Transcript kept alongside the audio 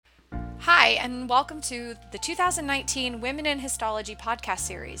Hi, and welcome to the 2019 Women in Histology podcast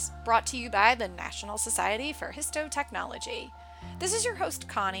series, brought to you by the National Society for Histotechnology. This is your host,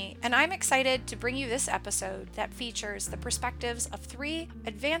 Connie, and I'm excited to bring you this episode that features the perspectives of 3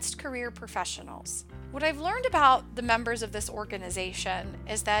 advanced career professionals. What I've learned about the members of this organization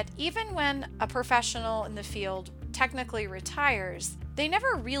is that even when a professional in the field technically retires, they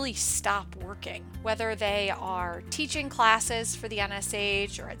never really stop working, whether they are teaching classes for the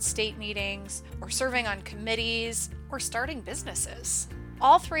NSH or at state meetings, or serving on committees, or starting businesses.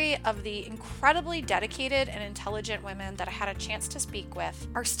 All 3 of the incredibly dedicated and intelligent women that I had a chance to speak with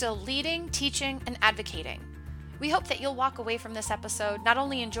are still leading, teaching, and advocating. We hope that you'll walk away from this episode not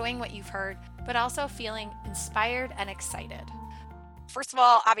only enjoying what you've heard, but also feeling inspired and excited. First of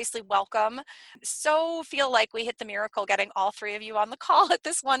all, obviously, welcome. So feel like we hit the miracle getting all 3 of you on the call at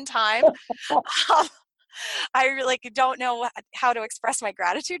this one time. I really don't know how to express my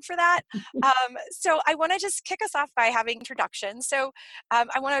gratitude for that. So I want to just kick us off by having introductions. So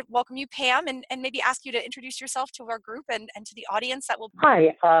I want to welcome you, Pam, and maybe ask you to introduce yourself to our group and to the audience that will.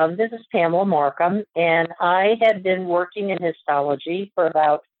 Hi, this is Pamela Markham, and I had been working in histology for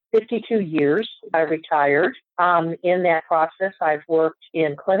about 52 years. I retired. In that process, I've worked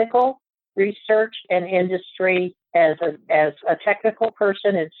in clinical research and industry as a technical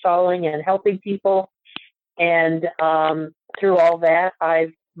person, installing and helping people. And through all that,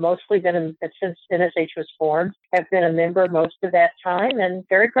 I've mostly been, since NSH was formed, have been a member most of that time and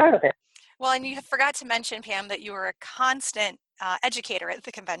very proud of it. Well, and you forgot to mention, Pam, that you were a constant educator at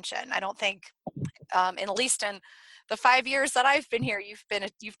the convention. I don't think, at least in the 5 years that I've been here,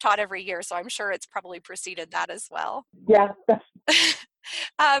 you've taught every year, so I'm sure it's probably preceded that as well. Yeah.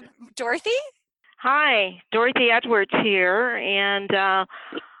 Dorothy? Hi, Dorothy Edwards here, and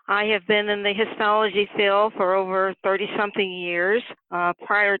I have been in the histology field for over 30-something years.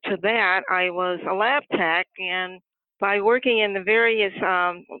 Prior to that, I was a lab tech, and by working in the various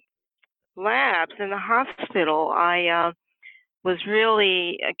labs in the hospital, I was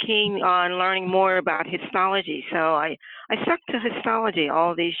really keen on learning more about histology. So I stuck to histology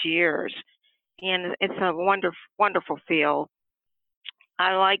all these years, and it's a wonderful field.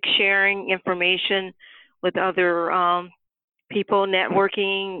 I like sharing information with other people,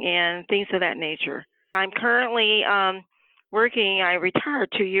 networking, and things of that nature. I'm currently working. I retired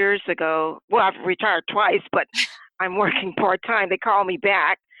 2 years ago. Well, I've retired twice, but I'm working part-time. They called me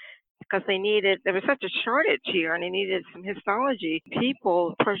back because there was such a shortage here, and they needed some histology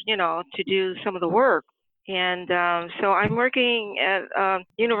people, to do some of the work. And so I'm working at a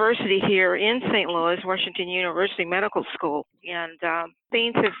university here in St. Louis, Washington University Medical School, and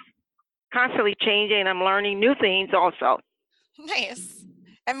things have constantly changing, and I'm learning new things also. Nice.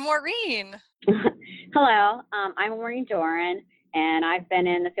 And Maureen? Hello, I'm Maureen Doran, and I've been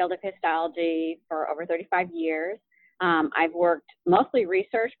in the field of histology for over 35 years. I've worked mostly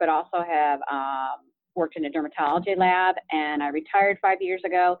research, but also have worked in a dermatology lab, and I retired 5 years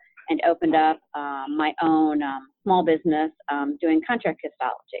ago and opened up my own small business doing contract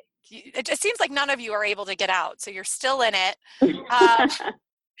histology. It seems like none of you are able to get out, so you're still in it.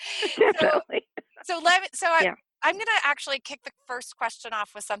 Definitely. Yeah. I'm going to actually kick the first question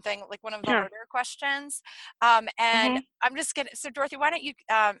off with something like one of the harder questions. I'm just going to, so Dorothy, why don't you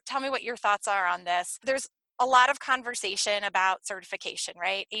tell me what your thoughts are on this? There's a lot of conversation about certification,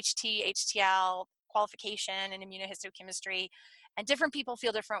 right? HT, HTL, qualification in immunohistochemistry, and different people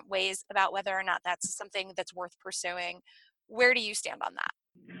feel different ways about whether or not that's something that's worth pursuing. Where do you stand on that?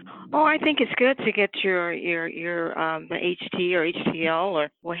 Oh, I think it's good to get your the HT or HTL or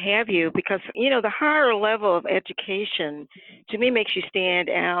what have you, because the higher level of education to me makes you stand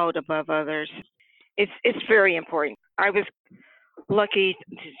out above others. It's very important. I was lucky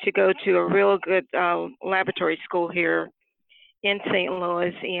to go to a real good laboratory school here in St.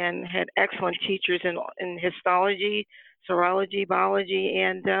 Louis and had excellent teachers in histology, serology, biology,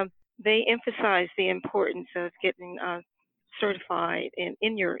 and they emphasize the importance of getting certified in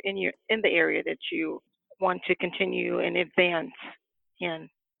the area that you want to continue and advance in.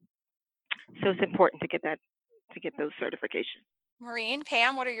 So it's important to get those certifications. Maureen,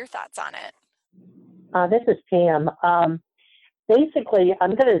 Pam, what are your thoughts on it? This is Pam. Basically,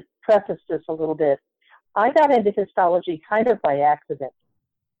 I'm going to preface this a little bit. I got into histology kind of by accident,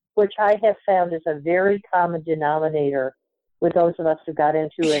 which I have found is a very common denominator with those of us who got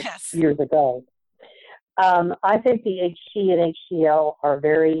into it years ago. I think the HT and HTL are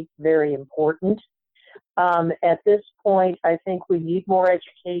very, very important. At this point, I think we need more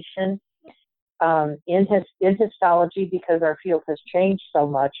education in histology because our field has changed so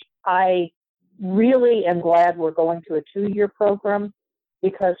much. I really am glad we're going to a 2-year program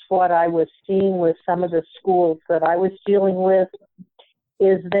because what I was seeing with some of the schools that I was dealing with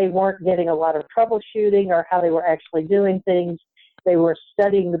is they weren't getting a lot of troubleshooting or how they were actually doing things. They were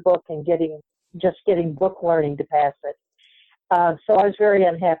studying the book and getting book learning to pass it. So I was very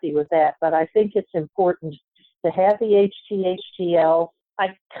unhappy with that, but I think it's important to have the HTHTL. I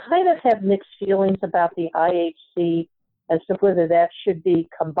kind of have mixed feelings about the IHC as to whether that should be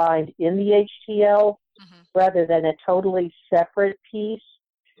combined in the HTL rather than a totally separate piece,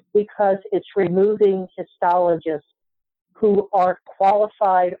 because it's removing histologists who aren't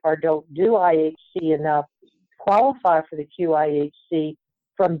qualified or don't do IHC enough, qualify for the QIHC,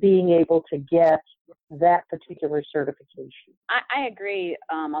 from being able to get that particular certification. I agree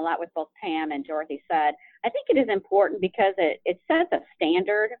a lot with both Pam and Dorothy said. I think it is important because it sets a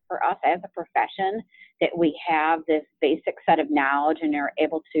standard for us as a profession that we have this basic set of knowledge and are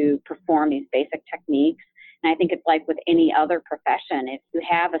able to perform these basic techniques. And I think it's like with any other profession. If you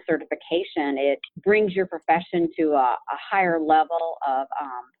have a certification, it brings your profession to a higher level of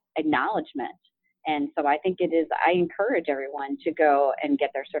acknowledgement. And so I think I encourage everyone to go and get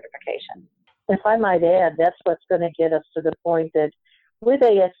their certification. If I might add, that's what's going to get us to the point that with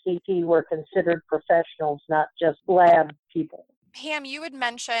ASCP, we're considered professionals, not just lab people. Pam, you had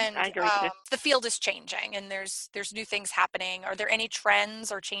mentioned the field is changing and there's new things happening. Are there any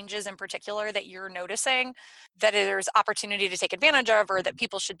trends or changes in particular that you're noticing that there's opportunity to take advantage of or that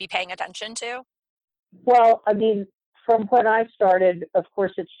people should be paying attention to? Well, I mean, from when I started, of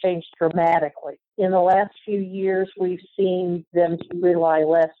course, it's changed dramatically. In the last few years, we've seen them rely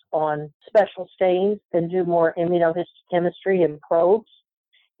less on special stains and do more immunohistochemistry and probes.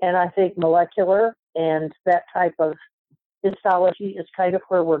 And I think molecular and that type of histology is kind of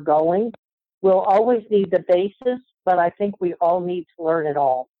where we're going. We'll always need the basis, but I think we all need to learn it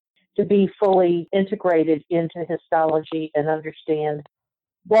all to be fully integrated into histology and understand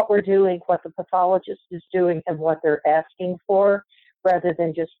what we're doing, what the pathologist is doing, and what they're asking for, rather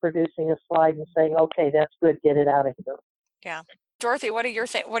than just producing a slide and saying, "Okay, that's good, get it out of here." Yeah, Dorothy, what are your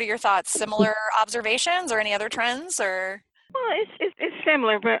thoughts? Similar observations, or any other trends, or? Well, it's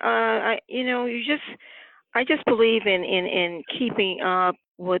similar, but I just believe in keeping up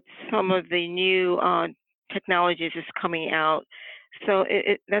with some of the new technologies that's coming out. So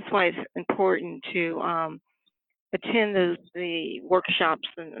that's why it's important to attend the workshops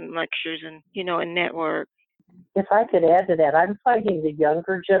and lectures and and network. If I could add to that, I'm finding the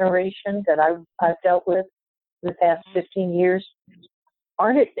younger generation that I've dealt with the past 15 years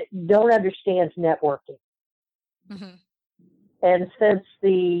don't understand networking. Mm-hmm. And since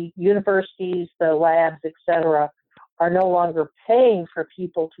the universities, the labs, et cetera, are no longer paying for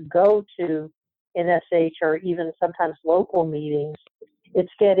people to go to NSH or even sometimes local meetings,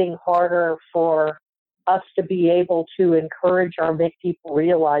 it's getting harder for us to be able to encourage or make people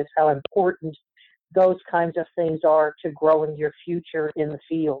realize how important those kinds of things are to growing your future in the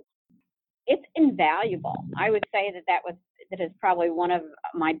field. It's invaluable. I would say that is probably one of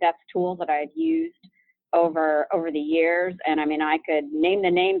my best tools that I've used over the years. And I mean, I could name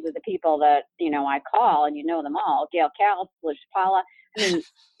the names of the people that, I call, and them all. Gail Cal, Lish Paula. I mean,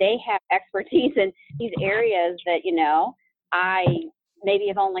 they have expertise in these areas that, I maybe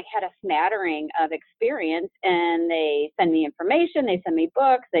have only had a smattering of experience, and they send me information, they send me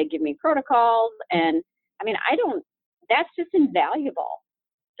books, they give me protocols. And I mean, that's just invaluable.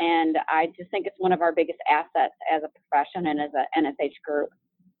 And I just think it's one of our biggest assets as a profession and as an NSH group.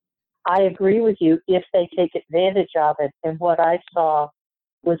 I agree with you if they take advantage of it. And what I saw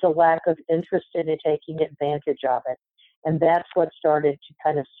was a lack of interest in taking advantage of it. And that's what started to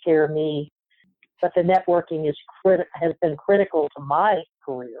kind of scare me. But the networking has been critical to my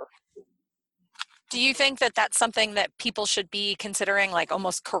career. Do you think that that's something that people should be considering, like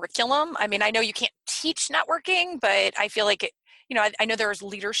almost curriculum? I mean, I know you can't teach networking, but I feel like I know there's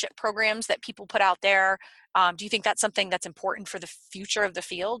leadership programs that people put out there. Do you think that's something that's important for the future of the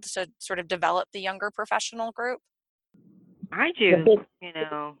field to sort of develop the younger professional group? I do,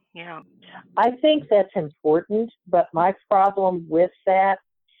 yeah. I think that's important, but my problem with that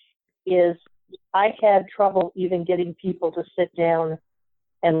is I had trouble even getting people to sit down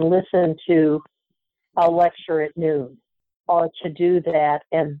and listen to a lecture at noon or to do that.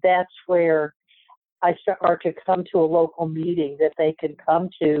 And that's where I start to come to a local meeting that they could come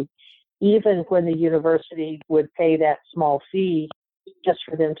to, even when the university would pay that small fee just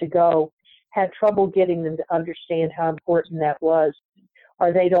for them to go. Had trouble getting them to understand how important that was.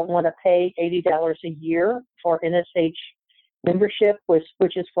 Or they don't want to pay $80 a year for NSH membership,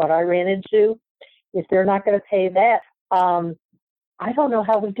 which is what I ran into. If they're not going to pay that, I don't know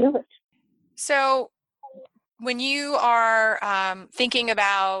how we do it. So When you are thinking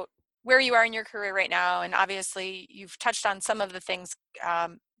about where you are in your career right now, and obviously you've touched on some of the things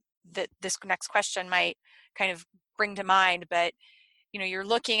that this next question might kind of bring to mind, but you're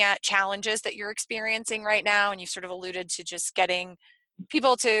looking at challenges that you're experiencing right now, and you sort of alluded to just getting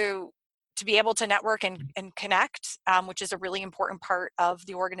people to be able to network and connect, which is a really important part of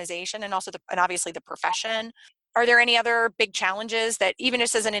the organization and also and obviously the profession. Are there any other big challenges that even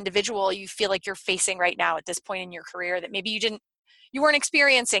just as an individual you feel like you're facing right now at this point in your career that maybe you weren't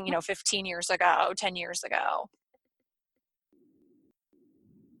experiencing 15 years ago, 10 years ago?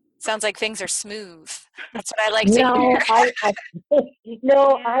 Sounds like things are smooth. That's what I like to hear.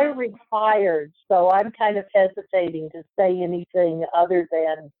 No, I retired, so I'm kind of hesitating to say anything other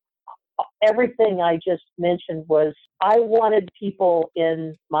than everything I just mentioned. Was I wanted people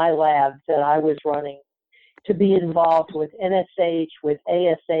in my lab that I was running to be involved with NSH, with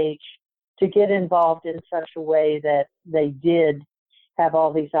ASH, to get involved in such a way that they did have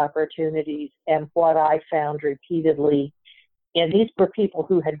all these opportunities. And what I found repeatedly, and these were people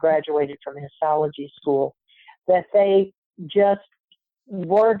who had graduated from histology school, that they just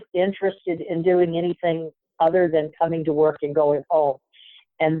weren't interested in doing anything other than coming to work and going home.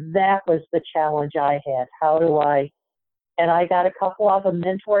 And that was the challenge I had. And I got a couple of them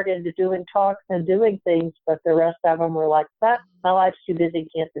mentored into doing talks and doing things, but the rest of them were like, my life's too busy,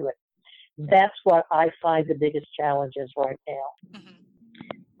 can't do it. That's what I find the biggest challenges right now. Mm-hmm.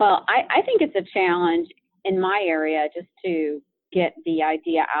 Well, I think it's a challenge in my area just to get the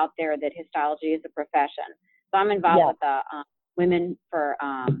idea out there that histology is a profession. So I'm involved with the Women for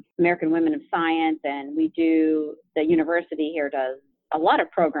American Women of Science, and the university here does a lot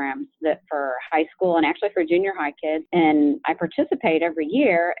of programs that for high school and actually for junior high kids. And I participate every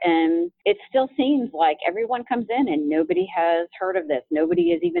year, and it still seems like everyone comes in and nobody has heard of this.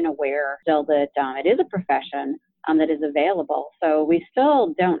 Nobody is even aware still that it is a profession that is available. So we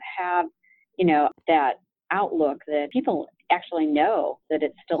still don't have, that outlook that people actually know that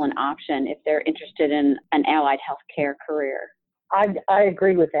it's still an option if they're interested in an allied healthcare career. I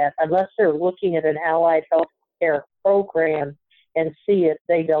agree with that. Unless they're looking at an allied healthcare program and see it,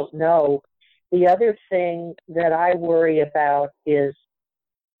 they don't know. The other thing that I worry about is,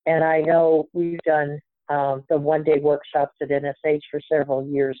 and I know we've done the one-day workshops at NSH for several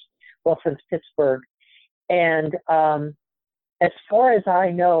years, well, since Pittsburgh. And as far as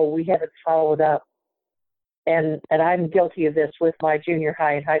I know, we haven't followed up. And I'm guilty of this with my junior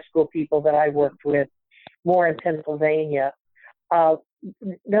high and high school people that I worked with more in Pennsylvania. None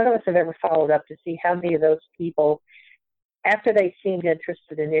of us have ever followed up to see how many of those people, after they seemed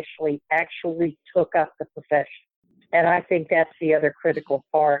interested initially, actually took up the profession. And I think that's the other critical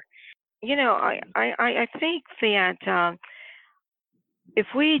part. I think that if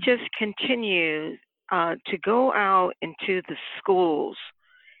we just continue to go out into the schools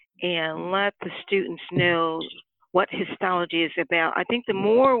and let the students know what histology is about, I think the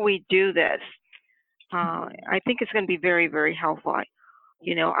more we do this, I think it's going to be very, very helpful. I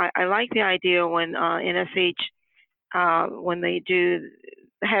like the idea when NSH, when they do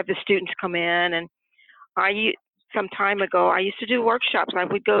have the students come in, and some time ago, I used to do workshops. I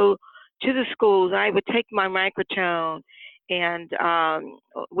would go to the schools, I would take my microphone, and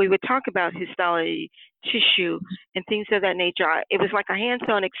we would talk about histology, tissue, and things of that nature. It was like a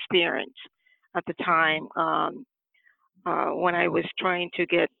hands-on experience at the time when I was trying to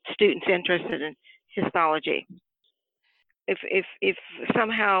get students interested in histology. If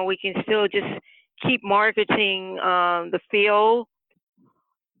somehow we can still just keep marketing the field.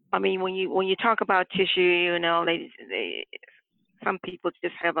 I mean, when you talk about tissue, some people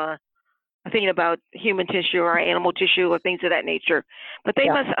just have a thinking about human tissue or animal tissue or things of that nature. But they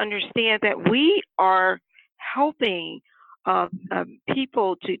must understand that we are helping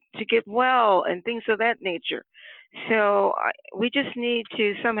people to get well and things of that nature. So we just need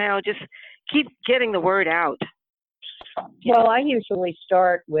to somehow just keep getting the word out. Well, I usually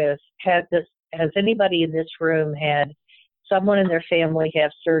start with, has anybody in this room had someone in their family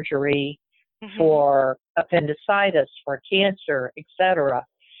have surgery for appendicitis, for cancer, etc.?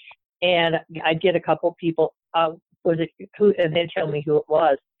 And I get a couple people, and they tell me who it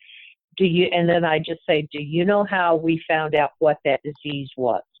was. And then I just say, do you know how we found out what that disease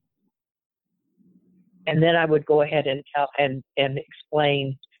was? And then I would go ahead and tell and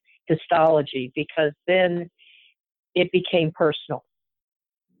explain histology, because then it became personal.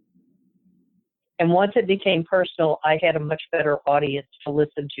 And once it became personal, I had a much better audience to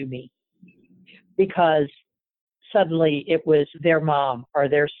listen to me, because suddenly it was their mom or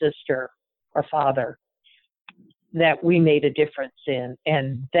their sister or father that we made a difference in.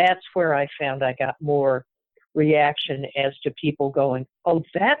 And that's where I found I got more reaction as to people going, oh,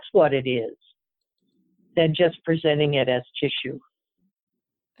 that's what it is, than just presenting it as tissue.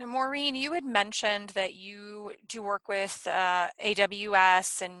 And Maureen, you had mentioned that you do work with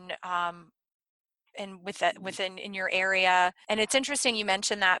AWS and with that within in your area. And it's interesting you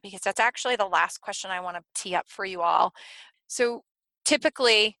mentioned that because that's actually the last question I want to tee up for you all. So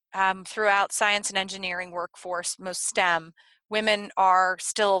typically throughout science and engineering workforce, most STEM, women are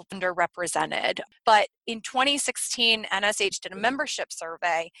still underrepresented. But in 2016, NSH did a membership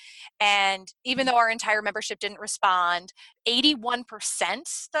survey, and even though our entire membership didn't respond,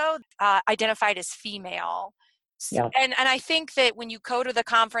 81% though identified as female. Yeah. And I think that when you go to the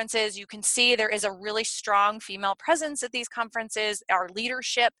conferences, you can see there is a really strong female presence at these conferences. Our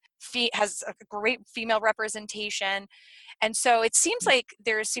leadership has a great female representation. And so it seems like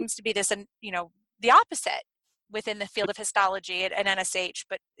there seems to be this, the opposite within the field of histology at NSH,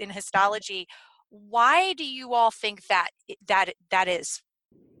 but in histology, why do you all think that is?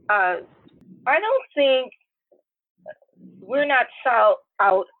 I don't think we're not sought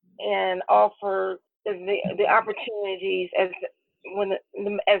out and offer the opportunities as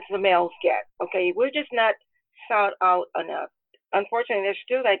the males get. Okay, we're just not sought out enough. Unfortunately, there's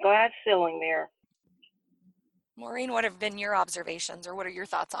still that glass ceiling there. Maureen, what have been your observations, or what are your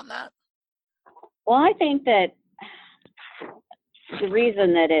thoughts on that? Well, I think that the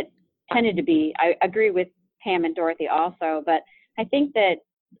reason that it tended to be, I agree with Pam and Dorothy also, but I think that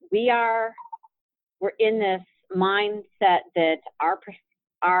we're in this mindset that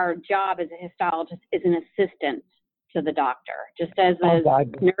our job as a histologist is an assistant to the doctor, just as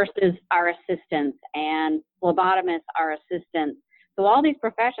nurses are assistants and phlebotomists are assistants. So all these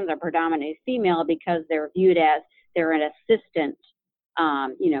professions are predominantly female because they're viewed as they're an assistant,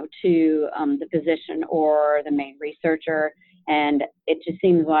 to the physician or the main researcher. And it just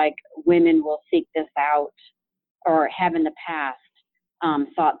seems like women will seek this out, or have in the past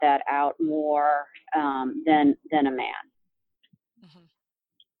sought that out more than a man.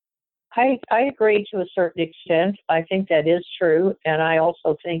 I agree to a certain extent. I think that is true, and I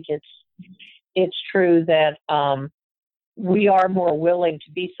also think it's true that we are more willing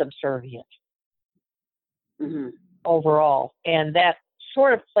to be subservient overall, and that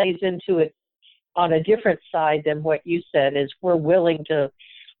sort of plays into it on a different side than what you said. Is we're willing to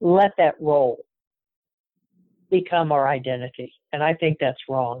let that role become our identity, and I think that's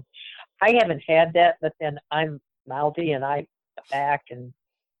wrong. I haven't had that, but then I'm mouthy and I back and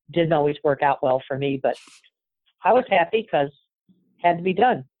didn't always work out well for me, but I was happy because it had to be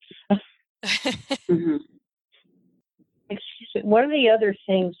done. One of the other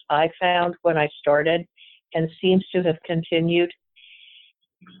things I found when I started, and seems to have continued,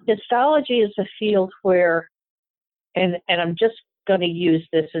 histology is a field where, and I'm just going to use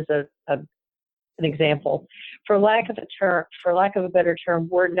this as an example, for lack of a better term,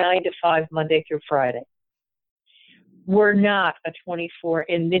 we're 9 to 5 Monday through Friday. We're not a 24,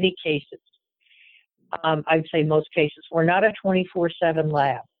 in many cases, I'd say most cases, we're not a 24/7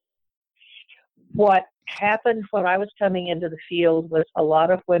 lab. What happened when I was coming into the field was a lot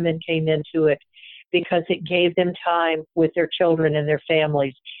of women came into it because it gave them time with their children and their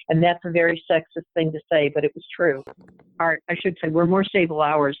families. And that's a very sexist thing to say, but it was true. I should say we're more stable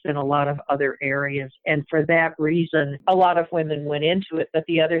hours than a lot of other areas. And for that reason, a lot of women went into it. But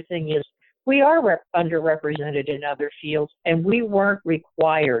the other thing is, we are underrepresented in other fields, and we weren't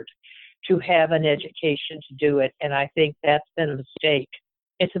required to have an education to do it. And I think that's been a mistake.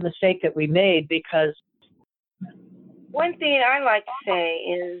 It's a mistake that we made because... One thing I like to say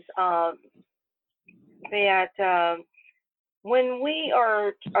is that when we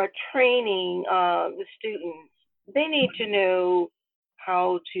are training the students, they need to know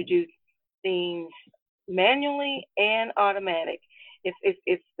how to do things manually and automatic.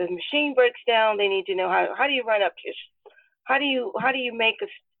 If the machine breaks down, they need to know how do you run up tissue? How do you make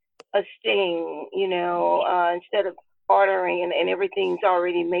a sting? Instead of ordering and everything's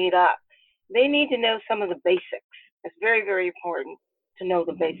already made up. They need to know some of the basics. It's very, very important to know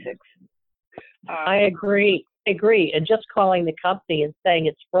the basics. I agree. And just calling the company and saying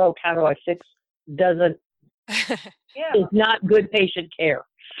it's broke, how do I fix? Doesn't. Is not good patient care.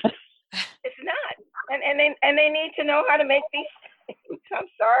 It's not. And they need to know how to make these. I'm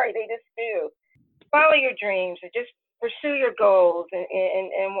sorry, they just do. Follow your dreams and just pursue your goals. And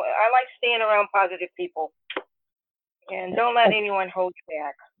I like staying around positive people. And don't let anyone hold you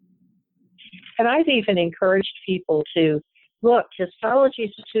back. And I've even encouraged people to, look, histology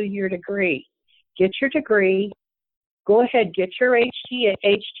is a 2-year degree. Get your degree, go ahead, get your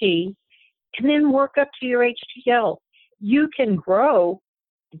HT, and then work up to your HTL. You can grow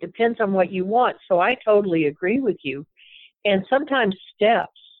It depends on what you want. So I totally agree with you. And sometimes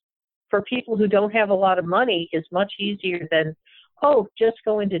steps for people who don't have a lot of money is much easier than, oh, just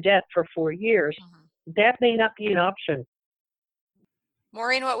go into debt for 4 years. Mm-hmm. That may not be an option.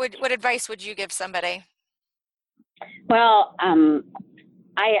 Maureen, what advice would you give somebody? Well,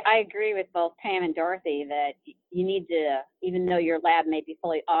 I agree with both Pam and Dorothy that you need to, even though your lab may be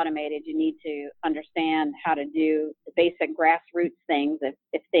fully automated, you need to understand how to do the basic grassroots things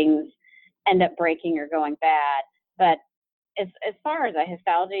if things end up breaking or going bad. But as far as a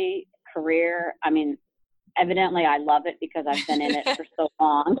histology career, I mean, evidently I love it because I've been in it for so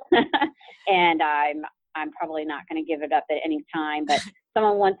long, and I'm probably not going to give it up at any time. But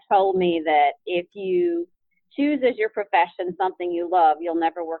someone once told me that if you choose as your profession something you love, you'll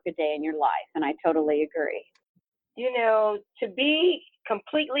never work a day in your life, and I totally agree. You know, to be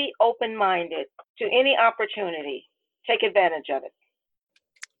completely open-minded to any opportunity, take advantage of it.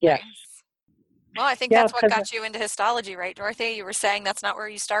 Yes. Well, I think that's what got you into histology, right, Dorothy? You were saying that's not where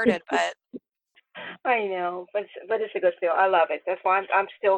you started, but I know, but it's a good skill. I love it. That's why I'm still